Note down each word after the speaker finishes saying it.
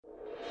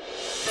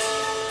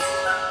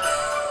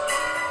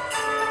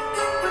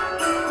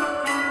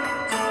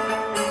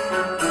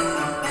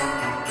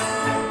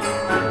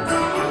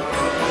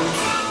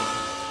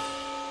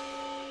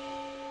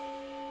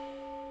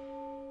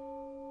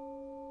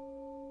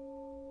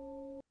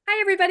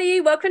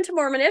everybody. Welcome to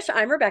Mormonish.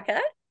 I'm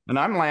Rebecca. And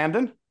I'm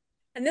Landon.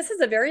 And this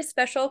is a very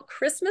special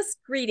Christmas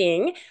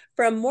greeting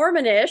from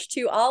Mormonish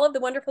to all of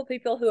the wonderful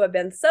people who have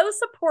been so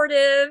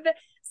supportive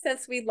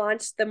since we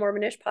launched the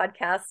Mormonish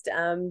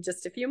podcast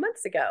just a few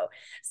months ago.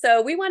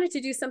 So we wanted to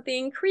do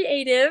something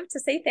creative to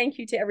say thank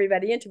you to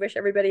everybody and to wish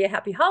everybody a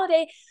happy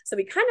holiday. So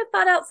we kind of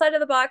thought outside of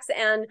the box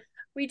and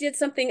we did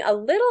something a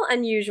little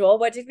unusual.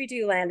 What did we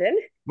do, Landon?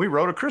 We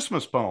wrote a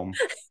Christmas poem.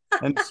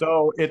 And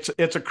so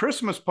it's a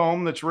Christmas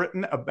poem that's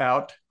written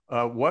about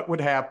what would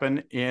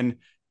happen in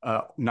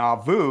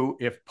Nauvoo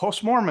if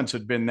post-Mormons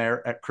had been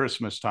there at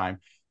Christmas time.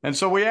 And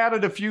so we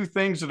added a few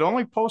things that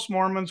only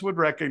post-Mormons would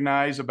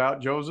recognize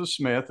about Joseph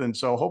Smith. And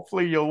so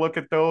hopefully you'll look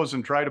at those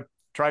and try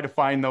to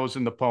find those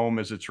in the poem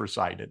as it's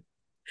recited.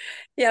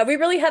 Yeah, we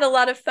really had a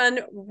lot of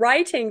fun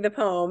writing the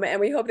poem, and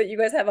we hope that you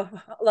guys have a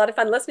lot of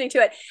fun listening to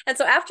it. And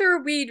so after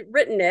we'd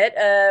written it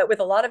with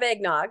a lot of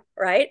eggnog,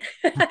 right?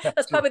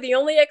 That's probably the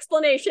only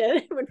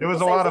explanation. It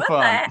was a lot of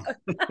fun.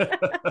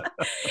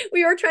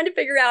 We were trying to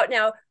figure out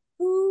now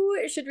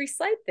who should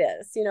recite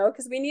this,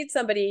 because we need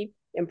somebody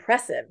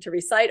impressive to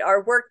recite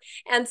our work.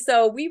 And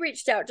so we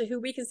reached out to who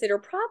we consider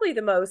probably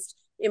the most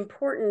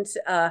important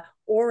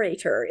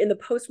orator in the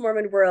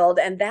post-Mormon world,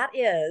 and that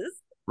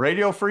is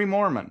Radio Free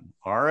Mormon,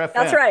 RFM.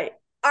 That's right.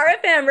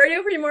 RFM,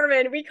 Radio Free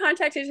Mormon. We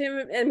contacted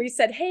him and we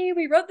said, hey,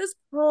 we wrote this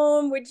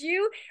poem. Would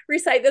you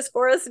recite this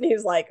for us? And he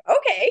was like,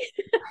 okay.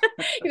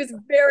 He was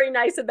very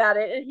nice about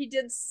it. And he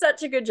did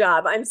such a good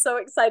job. I'm so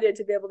excited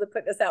to be able to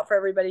put this out for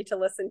everybody to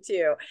listen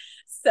to.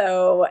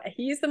 So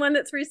he's the one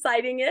that's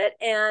reciting it.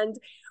 And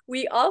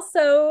we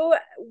also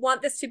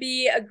want this to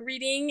be a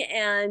greeting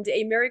and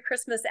a Merry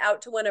Christmas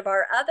out to one of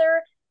our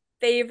other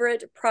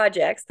favorite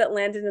projects that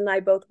Landon and I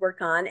both work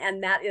on,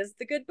 and that is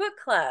the Good Book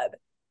Club.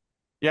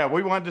 Yeah,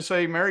 we wanted to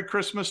say Merry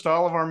Christmas to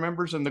all of our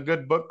members in the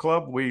Good Book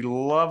Club. We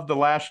love the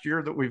last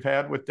year that we've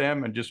had with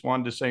them and just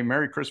wanted to say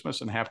Merry Christmas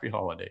and Happy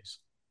Holidays.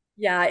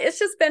 Yeah, it's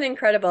just been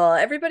incredible.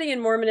 Everybody in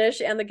Mormonish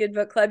and the Good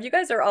Book Club, you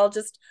guys are all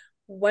just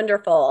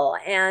wonderful.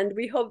 And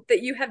we hope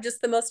that you have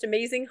just the most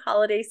amazing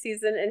holiday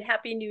season and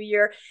Happy New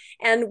Year.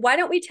 And why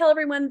don't we tell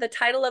everyone the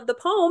title of the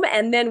poem,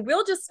 and then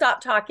we'll just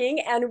stop talking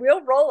and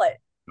we'll roll it.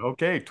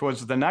 Okay,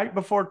 'Twas the night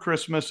before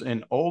Christmas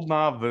in Old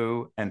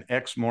Nauvoo, an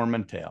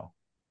ex-Mormon tale.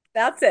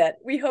 That's it.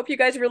 We hope you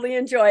guys really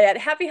enjoy it.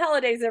 Happy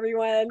holidays,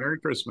 everyone. Merry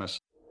Christmas.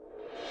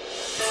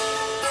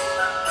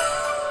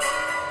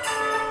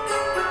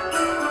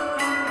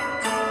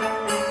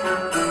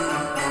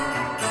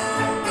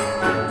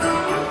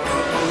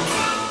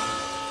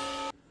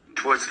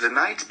 "'Twas the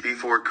night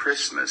before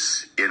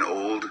Christmas in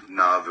Old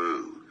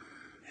Nauvoo,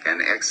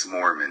 an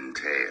ex-Mormon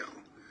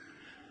tale.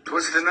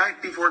 'Twas the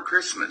night before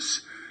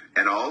Christmas,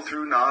 and all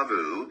through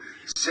Nauvoo,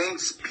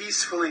 saints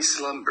peacefully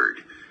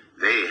slumbered.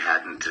 They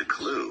hadn't a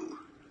clue.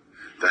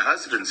 The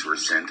husbands were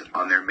sent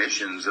on their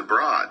missions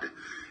abroad,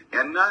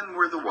 and none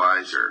were the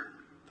wiser.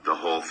 The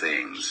whole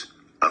thing's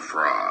a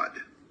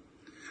fraud.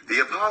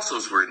 The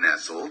apostles were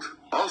nestled,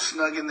 all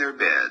snug in their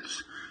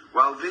beds,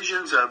 while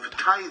visions of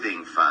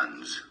tithing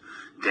funds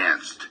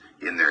danced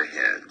in their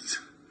heads.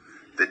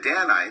 The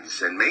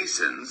Danites and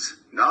Masons,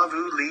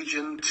 Nauvoo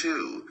Legion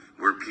too,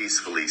 were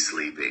peacefully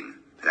sleeping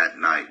that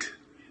night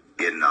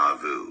in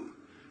Nauvoo,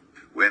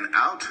 when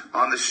out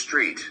on the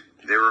street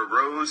there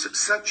arose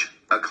such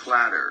a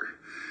clatter.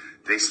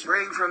 They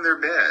sprang from their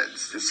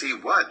beds to see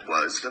what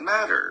was the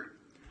matter.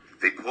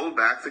 They pulled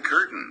back the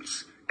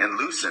curtains and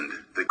loosened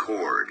the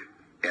cord,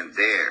 and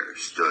there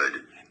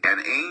stood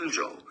an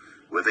angel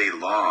with a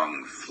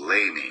long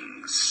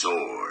flaming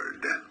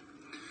sword.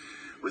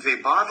 With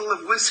a bottle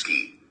of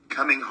whiskey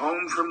coming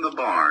home from the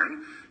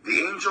barn,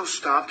 the angel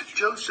stopped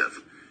Joseph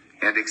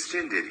and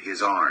extended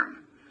his arm.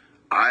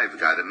 "I've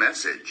got a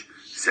message,"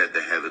 said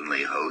the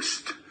heavenly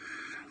host,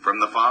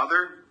 "from the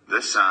Father,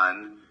 the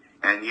Son,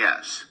 and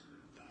yes,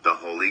 the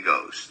Holy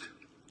Ghost.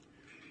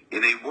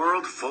 In a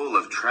world full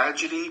of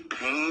tragedy,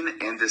 pain,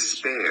 and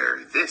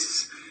despair,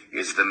 this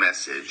is the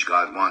message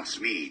God wants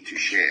me to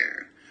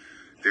share.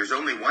 There's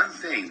only one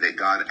thing that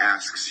God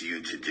asks you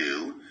to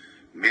do: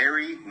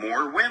 marry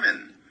more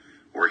women,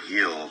 or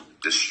he'll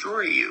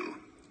destroy you.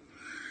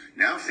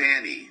 Now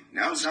Fanny,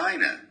 now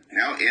Zina,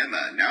 now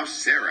Emma, now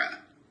Sarah,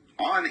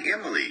 on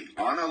Emily,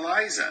 on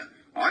Eliza,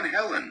 on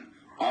Helen,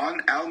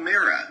 on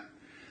Almira.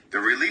 The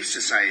Relief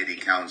Society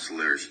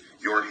counselors,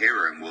 your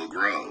harem will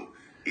grow: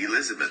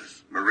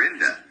 Elizabeth,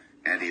 Miranda,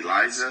 and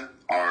Eliza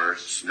R.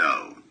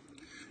 Snow."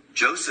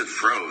 Joseph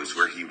froze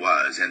where he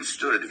was and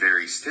stood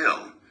very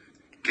still.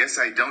 "Guess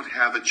I don't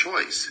have a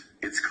choice.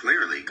 It's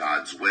clearly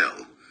God's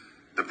will.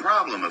 The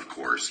problem, of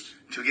course,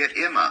 to get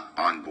Emma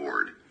on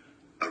board.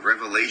 A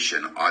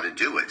revelation ought to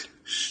do it,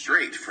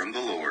 straight from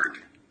the Lord."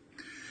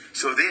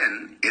 So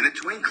then, in a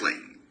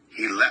twinkling,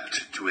 he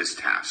leapt to his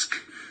task.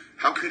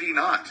 How could he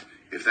not,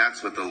 if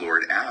that's what the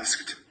Lord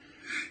asked?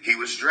 He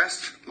was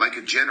dressed like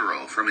a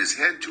general from his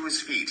head to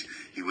his feet.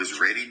 He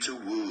was ready to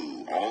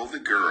woo all the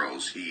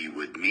girls he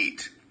would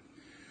meet.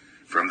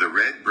 From the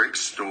red brick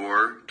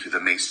store to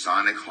the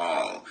Masonic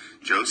hall,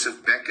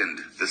 Joseph beckoned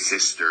the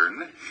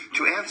cistern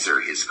to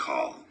answer his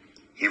call.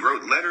 He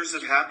wrote letters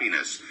of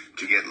happiness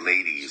to get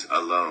ladies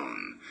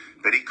alone,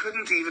 but he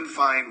couldn't even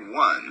find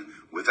one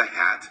with a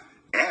hat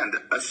and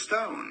a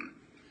stone.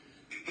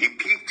 He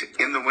peeked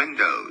in the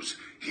windows,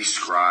 he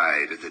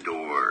scried at the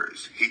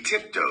doors, he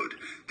tiptoed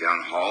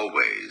down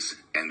hallways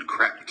and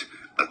crept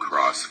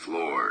across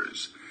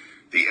floors.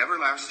 The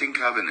everlasting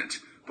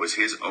covenant was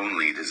his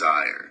only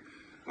desire,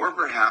 or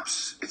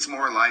perhaps it's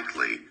more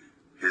likely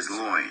his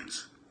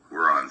loins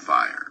were on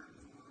fire.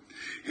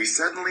 He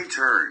suddenly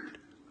turned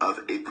of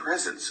a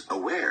presence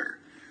aware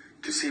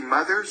to see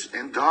mothers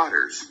and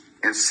daughters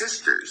and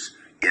sisters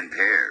in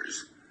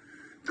pairs.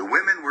 The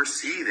women were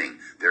seething,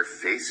 their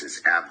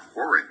faces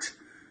abhorrent.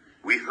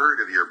 We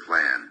heard of your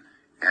plan,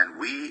 and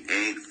we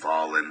ain't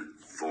fallen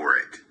for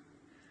it.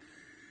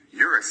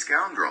 You're a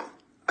scoundrel,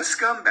 a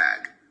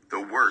scumbag,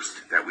 the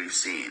worst that we've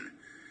seen.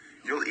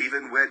 You'll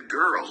even wed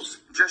girls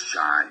just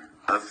shy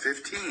of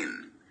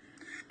 15.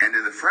 And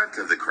in the front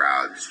of the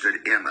crowd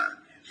stood Emma,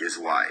 his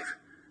wife,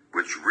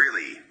 which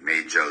really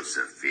made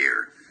Joseph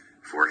fear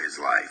for his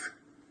life.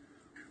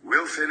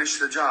 We'll finish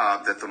the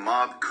job that the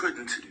mob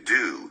couldn't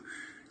do.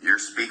 You're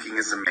speaking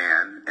as a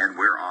man, and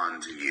we're on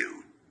to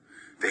you.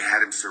 They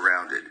had him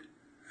surrounded.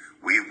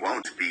 We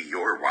won't be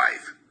your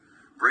wife.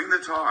 Bring the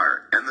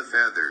tar and the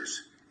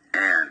feathers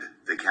and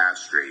the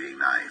castrating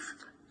knife.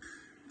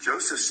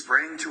 Joseph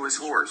sprang to his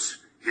horse.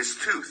 His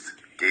tooth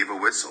gave a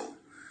whistle,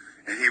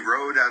 and he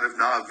rode out of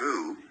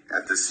Nauvoo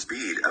at the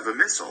speed of a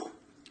missile.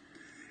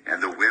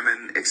 And the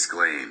women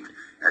exclaimed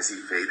as he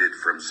faded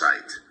from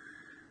sight,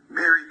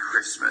 "Merry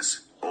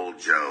Christmas, old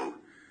Joe.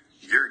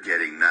 You're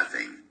getting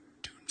nothing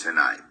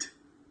tonight."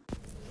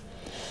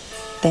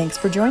 Thanks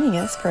for joining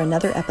us for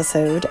another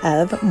episode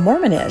of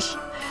Mormonish.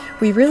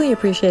 We really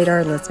appreciate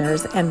our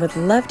listeners and would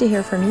love to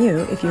hear from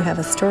you if you have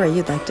a story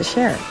you'd like to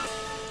share.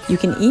 You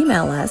can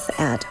email us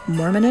at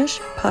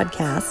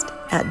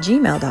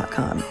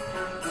mormonishpodcast@gmail.com.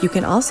 You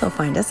can also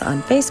find us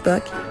on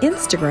Facebook,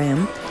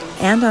 Instagram,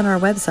 and on our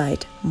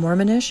website,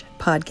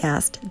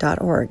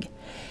 mormonishpodcast.org.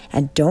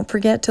 And don't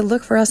forget to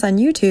look for us on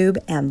YouTube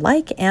and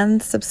like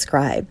and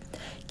subscribe.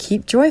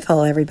 Keep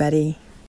joyful, everybody.